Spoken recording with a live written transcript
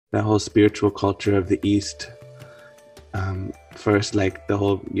that whole spiritual culture of the East. First, like the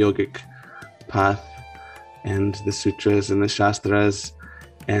whole yogic path and the sutras and the shastras,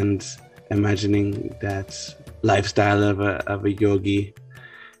 and imagining that lifestyle of a yogi,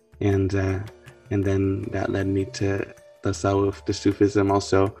 and then that led me to tasawwuf, to Sufism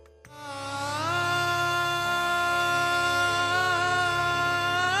also.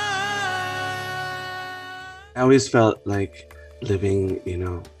 I always felt like living,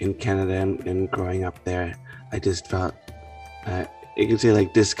 in Canada and growing up there, I just felt, you could say,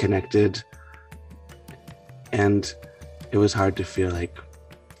 like disconnected, and it was hard to feel like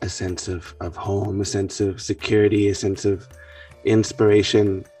a sense of home, a sense of security, a sense of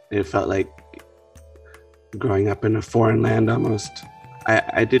inspiration. It felt like growing up in a foreign land almost.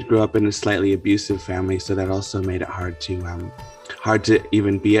 I did grow up in a slightly abusive family, so that also made it hard to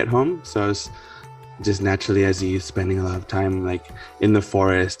even be at home. So I was just naturally, as a youth, spending a lot of time like in the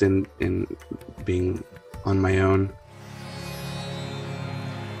forest and being on my own.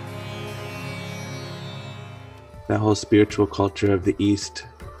 That whole spiritual culture of the East.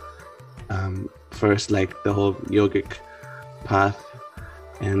 First, like the whole yogic path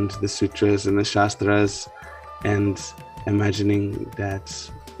and the sutras and the shastras, and imagining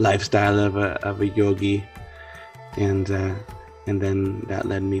that lifestyle of a yogi, and then that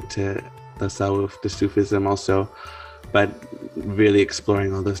led me to tasawwuf, to Sufism also, but really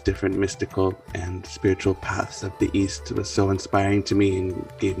exploring all those different mystical and spiritual paths of the East was so inspiring to me and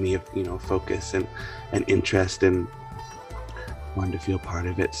gave me a focus and an interest, and wanted to feel part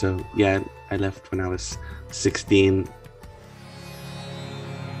of it. So yeah, I left when I was 16.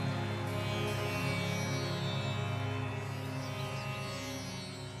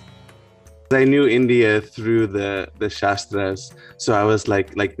 I knew India through the Shastras, so I was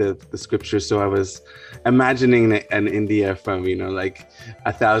like the scriptures. So I was imagining an India from like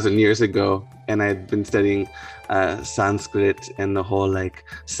 1,000 years ago, and I'd been studying Sanskrit and the whole like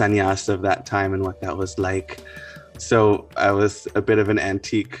sannyas of that time and what that was like. So I was a bit of an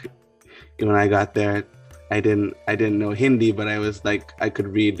antique when I got there. I didn't know Hindi, but I was like, I could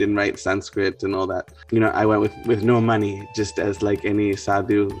read and write Sanskrit and all that. I went with no money, just as like any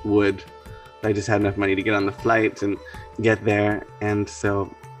sadhu would. I just had enough money to get on the flight and get there. And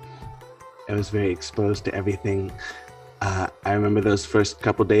so I was very exposed to everything. I remember those first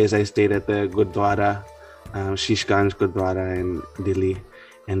couple days I stayed at the Gurdwara, Shishganj Gurdwara in Delhi,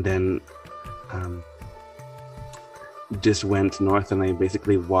 and then just went north, and I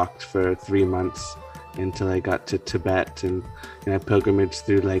basically walked for 3 months until I got to Tibet, and I pilgrimaged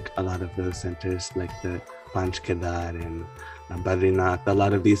through like a lot of those centers, like the Panch Kedar and Badrinath, a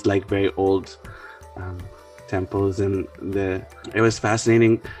lot of these like very old temples, and it was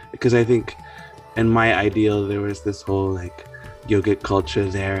fascinating because I think in my ideal there was this whole like yogic culture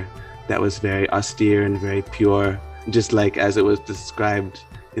there that was very austere and very pure, just like as it was described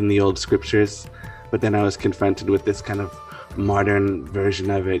in the old scriptures. But then I was confronted with this kind of modern version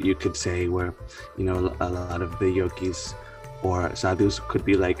of it, you could say, where a lot of the yogis or sadhus could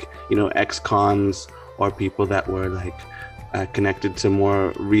be like ex-cons or people that were like connected to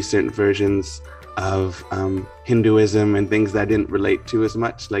more recent versions of Hinduism and things that I didn't relate to as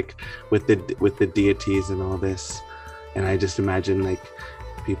much, like with the deities and all this. And I just imagine like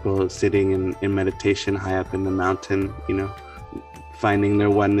people sitting in meditation high up in the mountain, finding their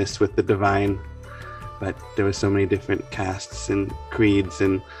oneness with the divine. But there were so many different castes and creeds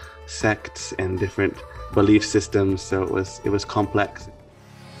and sects and different belief systems, so it was complex.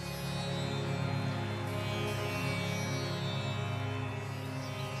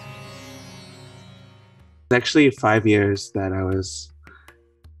 Actually 5 years that I was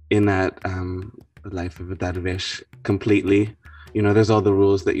in that life of a dervish completely. There's all the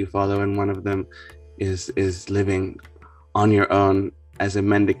rules that you follow, and one of them is living on your own as a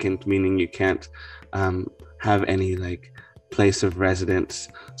mendicant, meaning you can't have any like place of residence.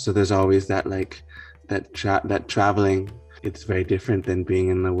 So there's always that like that traveling. It's very different than being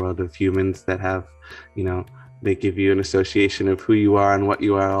in the world of humans that have, they give you an association of who you are and what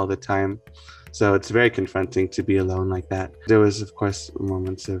you are all the time. So it's very confronting to be alone like that. There was, of course,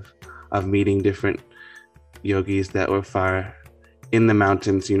 moments of meeting different yogis that were far in the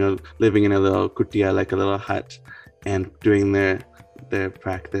mountains, living in a little kutia, like a little hut, and doing their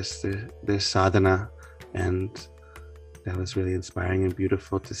practice, their sadhana. And that was really inspiring and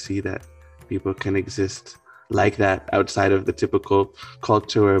beautiful to see that people can exist like that outside of the typical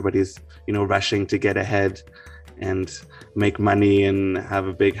culture where everybody's, rushing to get ahead and make money and have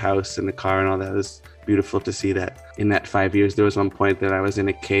a big house and a car and all that. It was beautiful to see that. In that 5 years, there was one point that I was in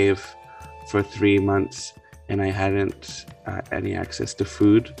a cave for 3 months and I hadn't any access to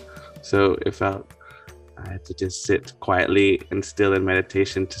food. So it felt I had to just sit quietly and still in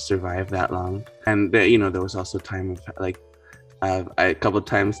meditation to survive that long. And there, there was also time of like a couple of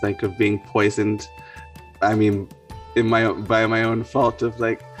times like of being poisoned. I mean, by my own fault of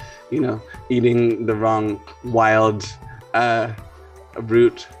like, eating the wrong wild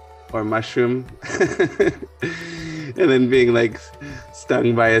root or mushroom, and then being like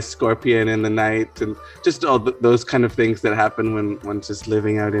stung by a scorpion in the night, and just all those kind of things that happen when one's just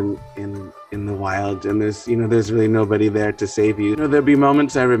living out in the wild, and there's really nobody there to save you. There'd be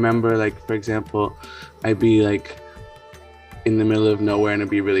moments I remember, like for example, I'd be like in the middle of nowhere and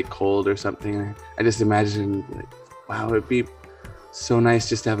it'd be really cold or something. I just imagined like, wow, it'd be so nice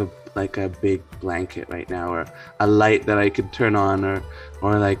just to have a big blanket right now, or a light that I could turn on,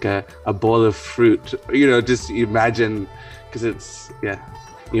 or like a bowl of fruit, just imagine, because you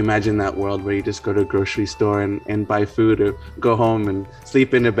imagine that world where you just go to a grocery store and buy food, or go home and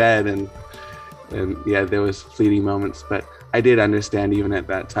sleep in a bed, and yeah, there was fleeting moments, but I did understand even at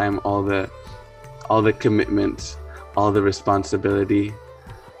that time all the commitment, all the responsibility,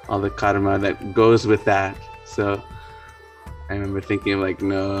 all the karma that goes with that. So I remember thinking like,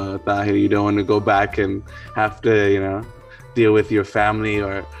 no, Tahir, you don't want to go back and have to, deal with your family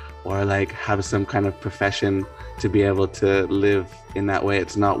or like have some kind of profession to be able to live in that way.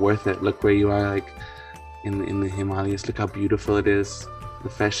 It's not worth it. Look where you are, like in the Himalayas. Look how beautiful it is, the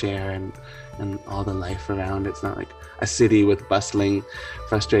fresh air and all the life around. It's not like a city with bustling,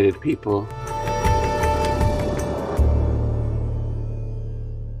 frustrated people.